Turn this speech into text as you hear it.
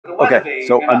Okay,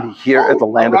 so I'm here at the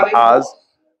Land of Oz,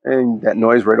 and that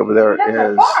noise right over there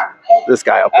is this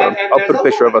guy. I'll put a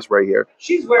picture of us right here.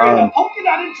 She's wearing a polka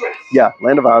dotted dress. Yeah,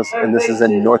 Land of Oz, and this is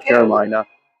in North Carolina.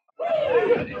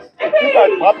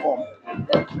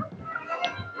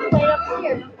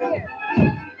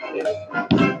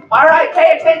 All right,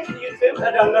 pay attention, you two.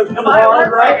 I don't know. Am I on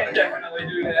right? I can definitely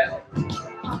do that.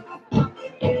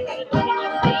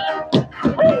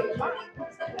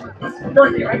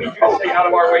 Dorothy, I need you to stay out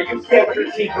of our way. You can't put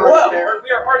your teeth right there.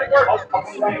 We are hard at work.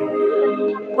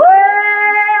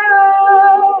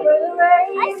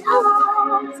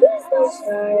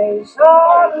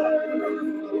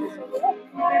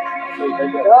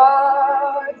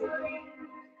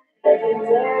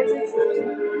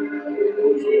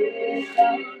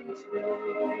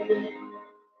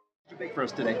 Bake for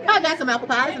us today. I got some apple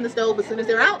pies in the stove. As soon as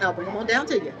they're out, I'll bring them on down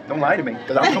to you. Don't lie to me,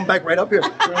 because I'll come back right up here. We're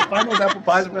gonna find those apple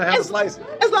pies. We're gonna have a slice.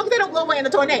 As long as they don't blow away in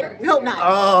the tornado. We hope not.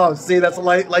 Oh, see, that's a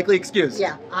likely excuse.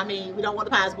 Yeah, I mean, we don't want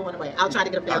the pies blowing away. I'll try to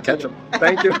get them down. I'll catch them.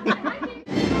 Thank you.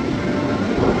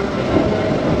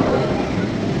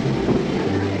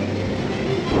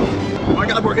 Oh my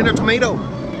God, we're getting a tomato.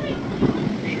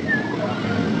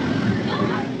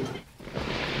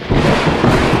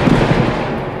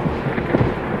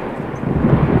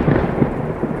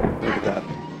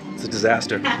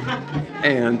 Disaster,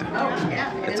 and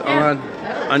it's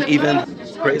uneven,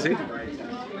 crazy.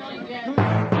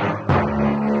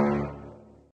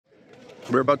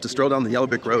 We're about to stroll down the Yellow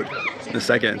Brick Road in a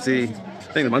second and see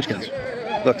the Munchkins.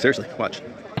 Look, seriously, watch.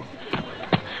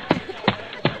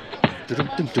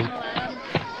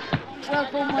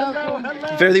 Welcome.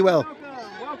 Fairly well.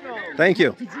 Welcome. Thank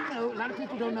you. Did you know, a lot of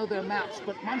people don't know their maps,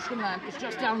 but Munchkinland is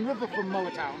just downriver from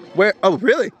Moatown. Where? Oh,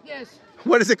 really? Yes.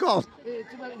 What is it called? It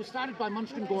was started by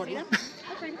Munchkin Gordy.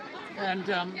 And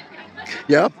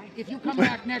yeah. If you come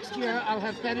back next year, I'll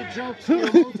have better jokes for your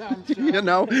Motown show. You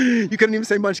know, you couldn't even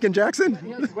say Munchkin Jackson.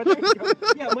 Yes.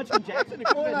 Yeah, Munchkin Jackson.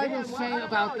 All I will say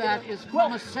about that is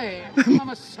Mama say,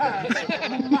 Mama say,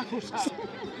 Makusa.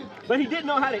 But he didn't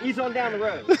know how to ease on down the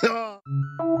road.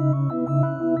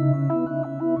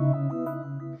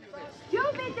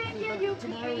 You'll be thinking you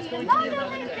can be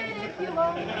if you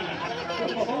won't.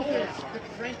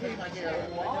 Frankly, my dear.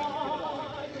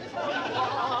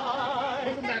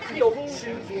 You'll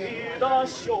shoot near the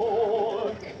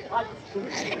shore. I've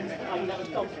never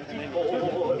come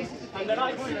before. And then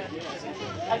I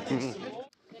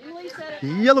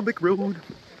Yellow Brick Road.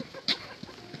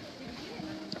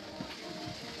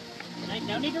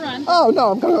 No need to run. Oh,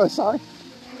 no, I'm going to go. Sorry.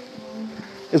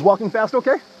 Is walking fast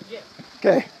okay? Yes.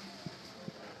 Okay.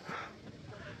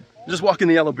 Just walking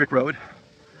the Yellow Brick Road.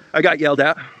 I got yelled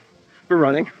at for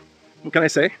running. What can I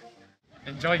say?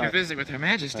 Enjoy your visit with Her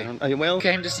Majesty. Well,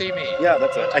 Came to see me. yeah,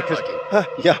 that's it.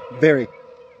 Yeah, very.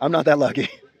 I'm not that lucky.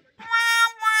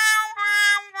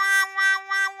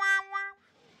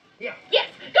 Yes,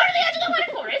 go to the edge of the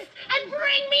White Forest and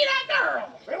bring me that girl.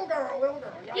 Little girl,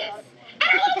 yeah. Yes. And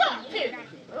a little dog, too.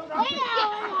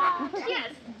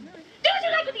 Yes. Do what you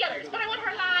like with the others, but I want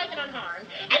her alive and unharmed.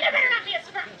 And there better not be a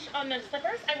scratch on those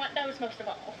slippers. I want those most of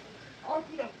all.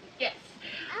 Yes.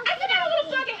 I said have a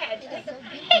little dog ahead.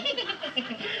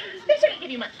 They shouldn't give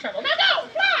you much trouble. Now go!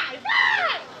 Fly!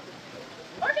 Fly!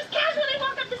 Or just casually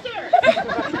walk up the stairs.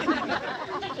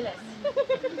 Ridiculous.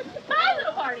 My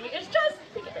little party is just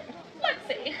beginning. Let's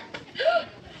see.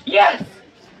 Yes!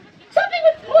 Something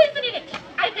with poison in it,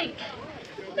 I think.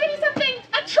 Maybe something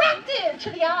attractive to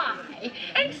the eye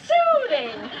and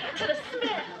soothing to the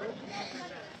smell.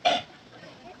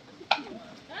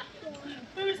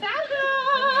 Who's that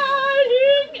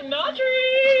hiding in the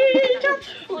trees?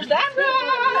 Who's that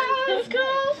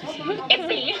rascal? It's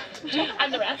me.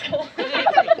 I'm the rascal. I'm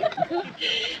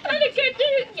a good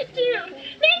dude, you too.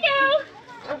 Mingo!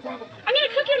 I'm gonna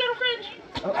cook your little friend.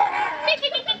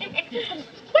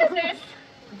 What's this?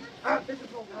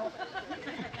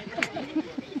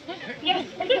 Yes.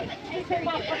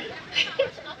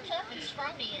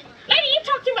 Lady, you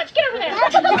talk too much. Get over there.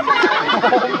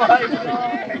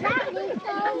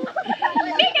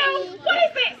 Nico, what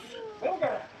is this?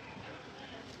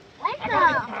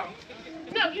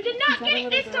 No, you did not get it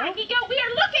this time, Nico. We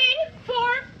are looking for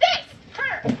this.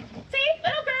 Her. See?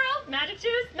 Little girl, magic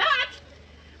shoes, not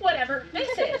whatever this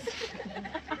is.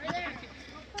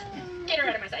 Get her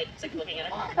out of my sight. Sick of looking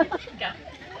at her. Go.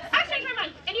 I've changed my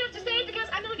mind, and you have to stay because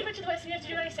I'm the one who mentioned the voice, and you have to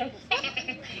do what I say.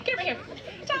 Get over here.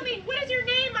 Tell me, what is your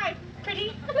name, my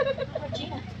pretty?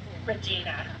 Regina.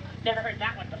 Regina. Never heard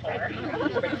that one before.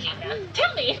 Regina.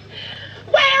 Tell me,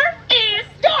 where is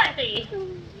Dorothy?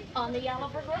 On the Yellow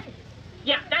Brick Road.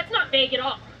 Yeah, that's not vague at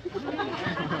all.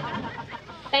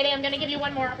 Lady, I'm gonna give you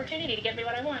one more opportunity to give me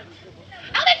what I want.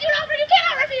 I'll make you an offer you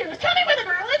cannot refuse. Tell me where the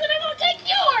girl is and I won't take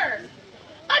yours.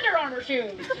 Under Armour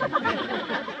shoes.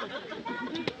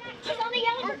 She's on the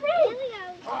yellow roof.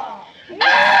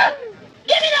 Ah!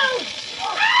 Give me those!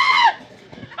 Ah!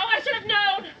 Oh, I should have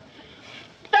known.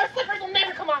 Those slippers will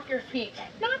never come off your feet.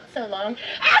 Not so long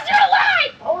as you're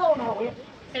alive! Oh, no.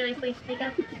 Seriously,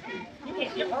 Nico? You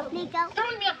can't get hurt. Nico?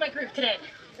 Throwing me off my groove today.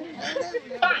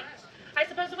 Fine. I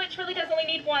suppose a witch really does only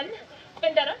need one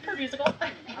vendetta per musical.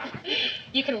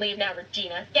 You can leave now,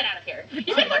 Regina. Get out of here.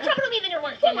 You've been more trouble to me than you're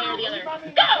worth one way or the other.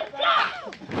 Go!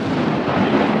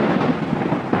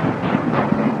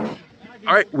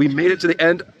 All right, we made it to the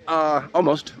end.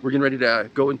 Almost. We're getting ready to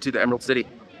go into the Emerald City.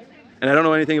 And I don't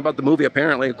know anything about the movie,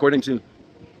 apparently, according to...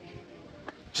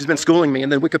 She's been schooling me, and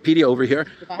then Wikipedia over here.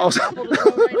 Also,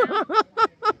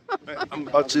 I'm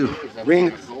about to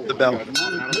ring the bell.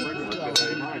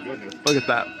 Look at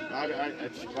that.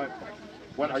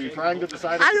 What are you trying to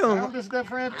decide? I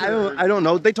don't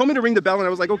know. They told me to ring the bell, and I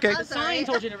was like, okay. The sign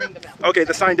told you to ring the bell. Okay,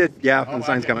 the sign did. Yeah, the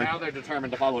sign's coming. Now they're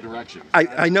determined to follow directions.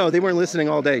 I know. They weren't listening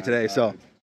all day today, so.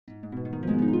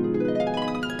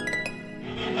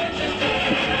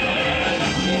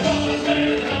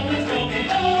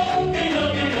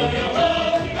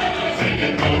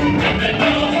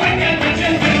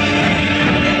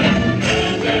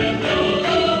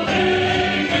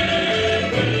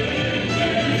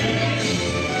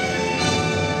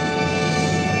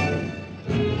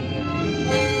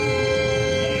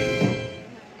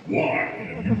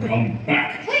 Come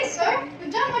back. Please, sir,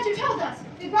 we've done what you told us.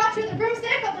 We brought you the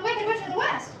broomstick of the Wicked Witch of the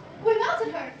West. We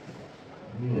melted her.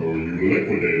 Oh, you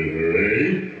liquidated her, eh?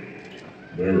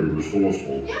 Very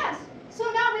resourceful. Yes.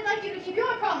 So now we'd like you to keep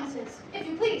your promises, if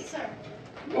you please, sir.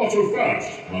 Not so fast,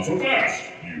 not so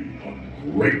fast, you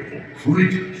ungrateful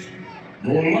creatures.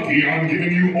 You're lucky I'm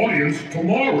giving you audience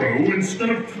tomorrow instead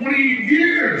of 20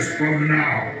 years from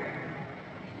now.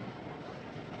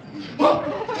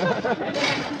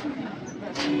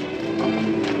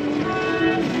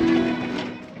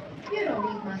 You don't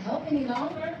need my help any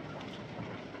longer.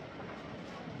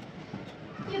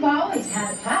 You've always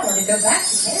had the power to go back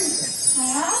to Kansas.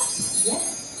 Huh?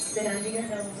 Yes. Been under your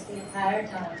nose the entire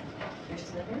time. Your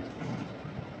slippers?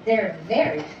 They're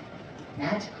very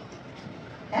magical.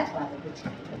 That's why the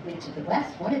Witch of the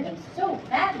West wanted them so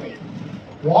badly.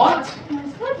 What? My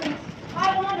slippers?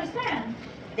 I don't understand.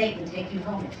 They can take you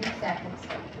home in 2 seconds.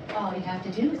 All you have to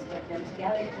do is put them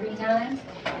together 3 times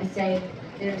and say,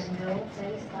 there's no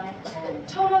place like home.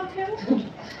 Toto too?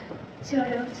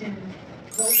 Toto too.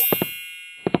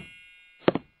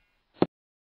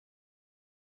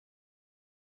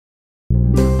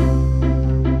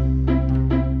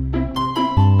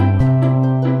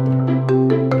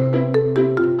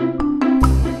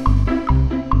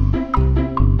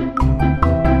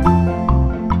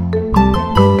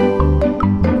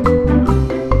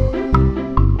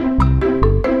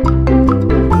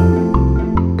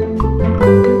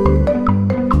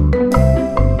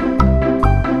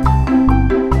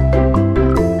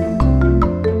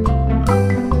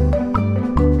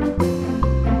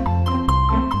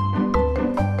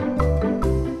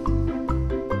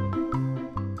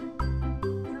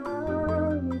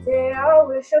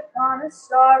 Upon a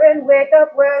star and wake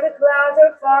up where the clouds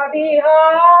are far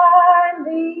behind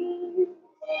me,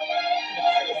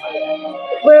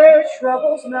 where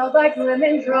troubles melt like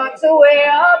lemon drops away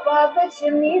above the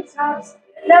chimney tops.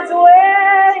 That's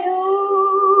where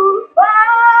you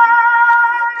find